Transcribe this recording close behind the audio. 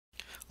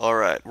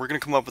Alright, we're going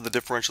to come up with a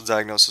differential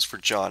diagnosis for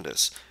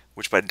jaundice,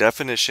 which by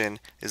definition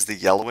is the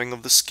yellowing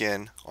of the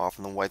skin,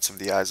 often the whites of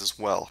the eyes as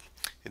well.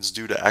 It's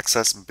due to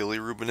excess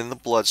bilirubin in the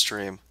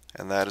bloodstream,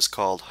 and that is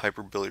called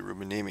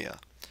hyperbilirubinemia.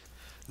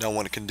 Now,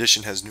 when a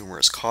condition has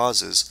numerous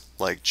causes,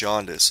 like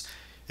jaundice,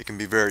 it can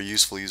be very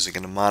useful using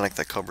a mnemonic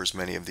that covers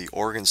many of the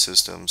organ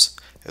systems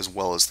as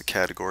well as the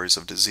categories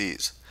of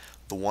disease.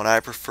 The one I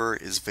prefer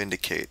is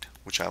VINDICATE,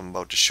 which I'm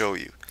about to show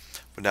you.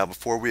 But now,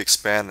 before we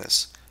expand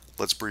this,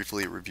 let's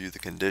briefly review the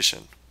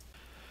condition.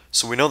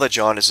 So we know that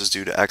jaundice is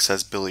due to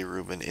excess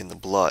bilirubin in the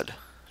blood.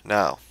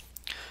 Now,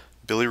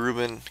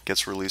 bilirubin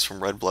gets released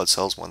from red blood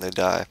cells when they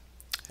die,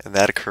 and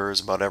that occurs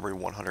about every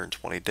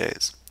 120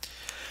 days.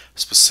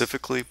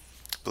 Specifically,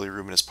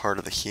 bilirubin is part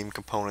of the heme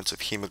components of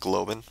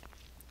hemoglobin.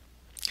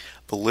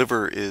 The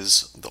liver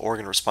is the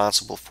organ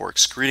responsible for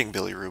excreting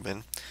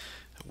bilirubin,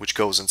 which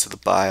goes into the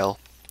bile,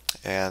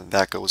 and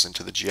that goes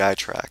into the GI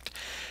tract.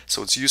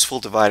 So it's useful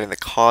dividing the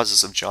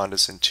causes of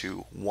jaundice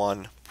into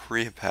 1.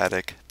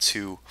 Prehepatic,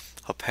 2.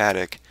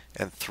 Hepatic,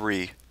 and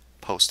 3.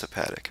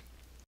 Posthepatic.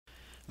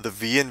 The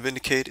V in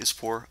VINDICATE is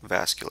for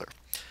vascular.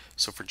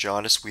 So for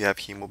jaundice we have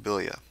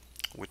hemophilia,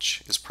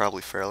 which is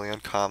probably fairly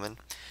uncommon.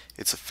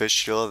 It's a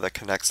fistula that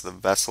connects the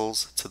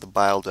vessels to the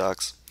bile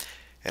ducts,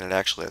 and it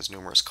actually has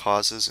numerous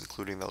causes,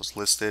 including those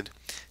listed,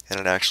 and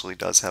it actually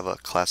does have a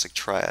classic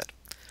triad.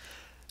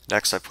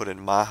 Next I put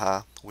in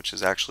MAHA, which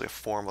is actually a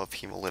form of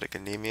hemolytic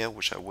anemia,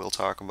 which I will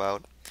talk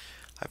about.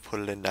 I put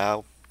it in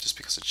now just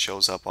because it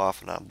shows up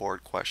often on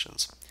board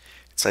questions.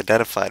 It's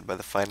identified by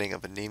the finding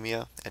of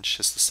anemia and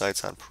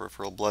schistocytes on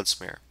peripheral blood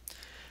smear.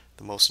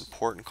 The most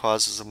important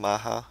causes of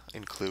MAHA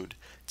include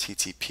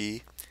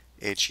TTP,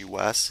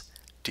 HUS,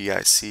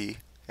 DIC,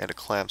 and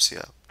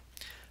eclampsia.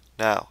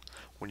 Now,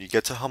 when you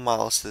get to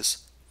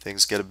hemolysis,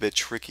 things get a bit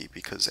tricky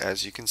because,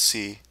 as you can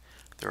see,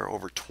 there are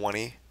over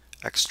 20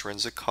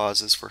 extrinsic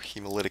causes for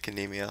hemolytic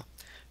anemia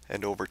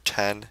and over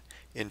 10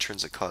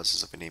 intrinsic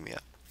causes of anemia.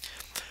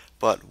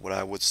 But what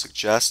I would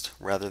suggest,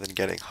 rather than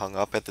getting hung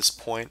up at this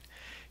point,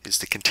 is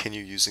to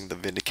continue using the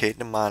VINDICATE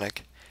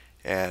mnemonic,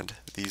 and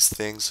these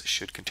things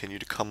should continue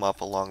to come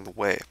up along the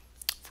way.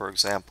 For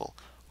example,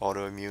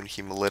 autoimmune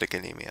hemolytic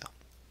anemia.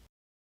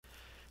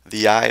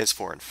 The I is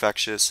for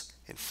infectious,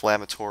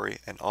 inflammatory,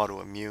 and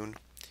autoimmune.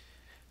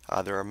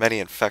 There are many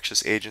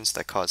infectious agents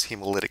that cause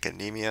hemolytic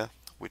anemia,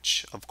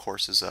 which of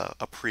course is a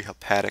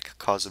prehepatic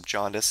cause of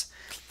jaundice.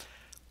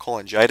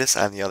 Cholangitis,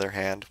 on the other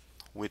hand,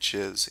 which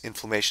is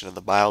inflammation of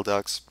the bile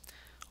ducts,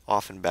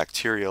 often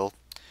bacterial,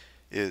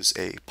 is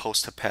a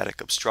posthepatic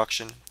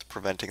obstruction,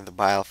 preventing the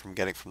bile from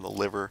getting from the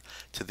liver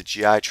to the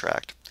GI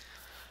tract.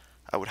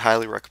 I would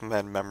highly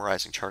recommend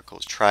memorizing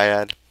Charcot's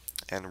triad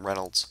and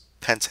Reynolds'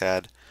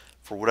 pentad.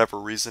 For whatever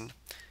reason,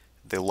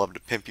 they love to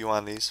pimp you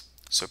on these,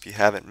 so if you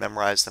haven't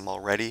memorized them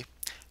already,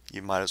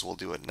 you might as well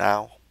do it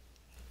now.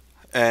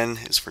 N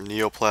is for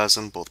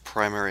neoplasm, both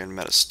primary and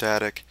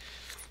metastatic.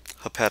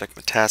 Hepatic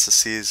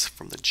metastases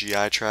from the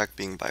GI tract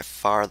being by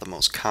far the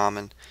most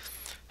common.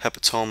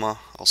 Hepatoma,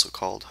 also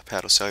called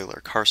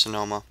hepatocellular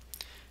carcinoma.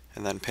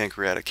 And then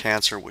pancreatic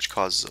cancer, which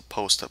causes a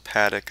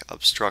posthepatic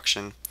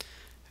obstruction.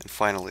 And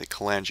finally,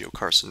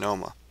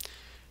 cholangiocarcinoma.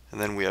 And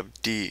then we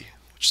have D,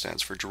 which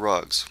stands for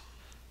drugs.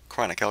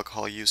 Chronic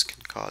alcohol use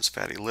can cause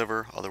fatty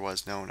liver,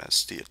 otherwise known as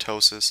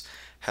steatosis,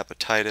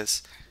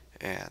 hepatitis,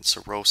 and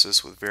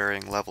cirrhosis with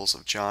varying levels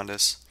of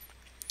jaundice.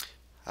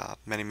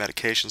 Many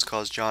medications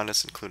cause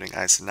jaundice, including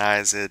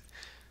isoniazid,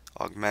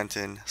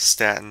 augmentin,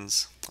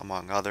 statins,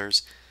 among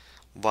others,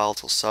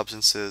 volatile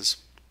substances,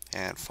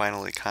 and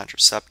finally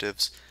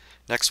contraceptives.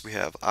 Next we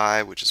have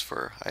I, which is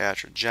for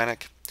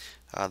iatrogenic,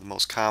 the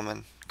most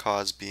common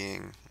cause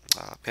being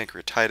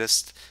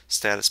pancreatitis,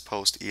 status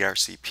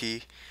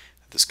post-ERCP.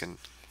 This can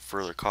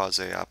further cause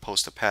a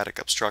posthepatic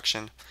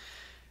obstruction.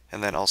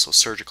 And then also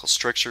surgical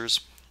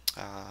strictures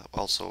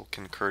also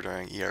can occur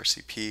during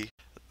ERCP.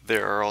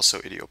 There are also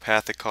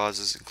idiopathic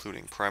causes,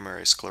 including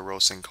primary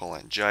sclerosing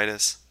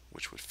cholangitis,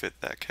 which would fit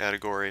that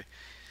category.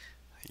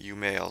 You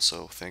may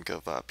also think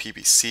of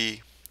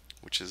PBC,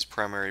 which is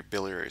primary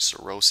biliary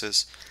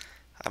cirrhosis.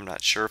 I'm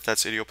not sure if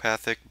that's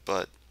idiopathic,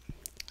 but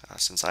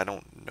since I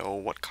don't know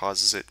what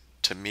causes it,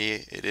 to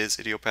me it is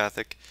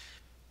idiopathic.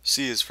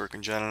 C is for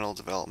congenital,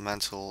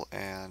 developmental,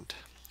 and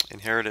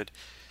inherited.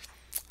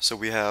 So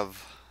we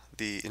have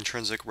the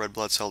intrinsic red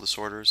blood cell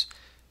disorders,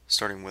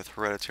 starting with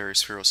hereditary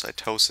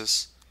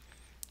spherocytosis.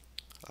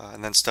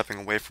 And then stepping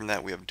away from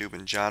that, we have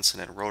Dubin-Johnson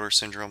and Rotor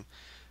syndrome,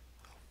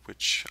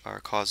 which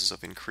are causes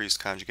of increased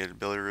conjugated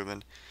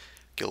bilirubin.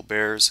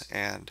 Gilbert's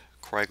and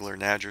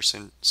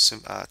Crigler-Nadger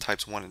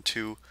types 1 and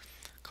 2,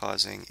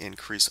 causing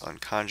increased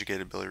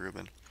unconjugated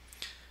bilirubin.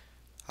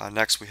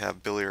 Next we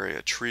have biliary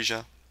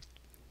atresia,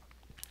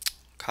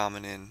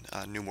 common in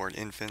newborn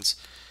infants.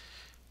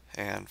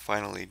 And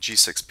finally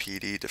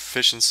G6PD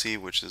deficiency,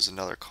 which is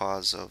another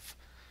cause of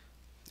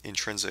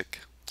intrinsic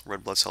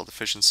red blood cell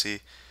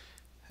deficiency.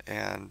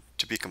 And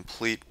to be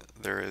complete,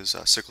 there is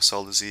sickle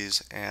cell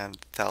disease and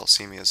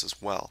thalassemias as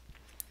well.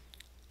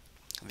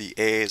 The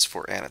A is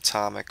for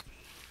anatomic.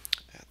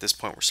 this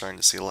point we're starting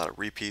to see a lot of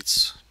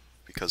repeats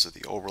because of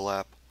the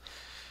overlap.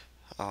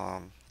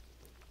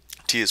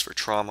 T is for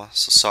trauma,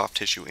 so soft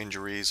tissue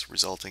injuries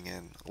resulting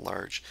in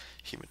large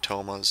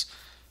hematomas.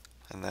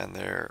 And then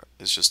there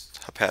is just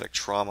hepatic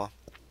trauma.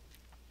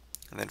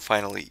 And then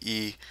finally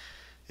E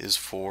is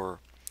for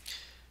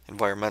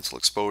environmental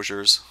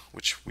exposures,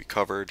 which we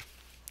covered,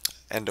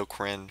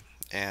 endocrine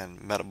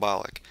and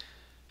metabolic.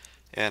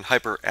 And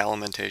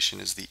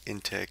hyperalimentation is the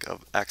intake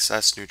of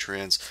excess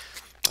nutrients,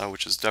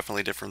 which is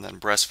definitely different than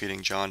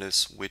breastfeeding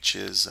jaundice, which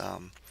is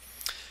an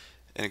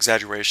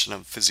exaggeration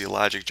of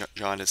physiologic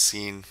jaundice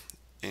seen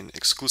in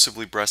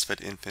exclusively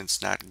breastfed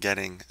infants not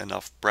getting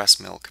enough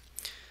breast milk.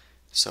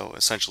 So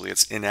essentially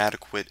it's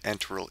inadequate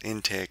enteral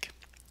intake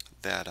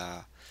that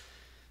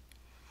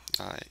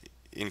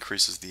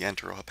increases the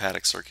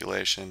enterohepatic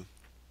circulation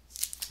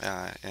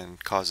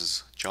and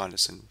causes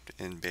jaundice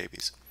in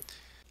babies.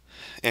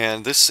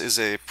 And this is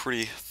a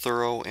pretty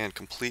thorough and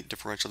complete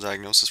differential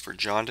diagnosis for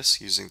jaundice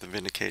using the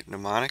VINDICATE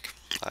mnemonic.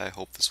 I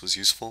hope this was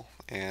useful,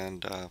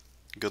 and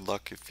good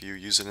luck if you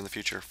use it in the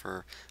future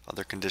for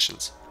other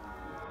conditions.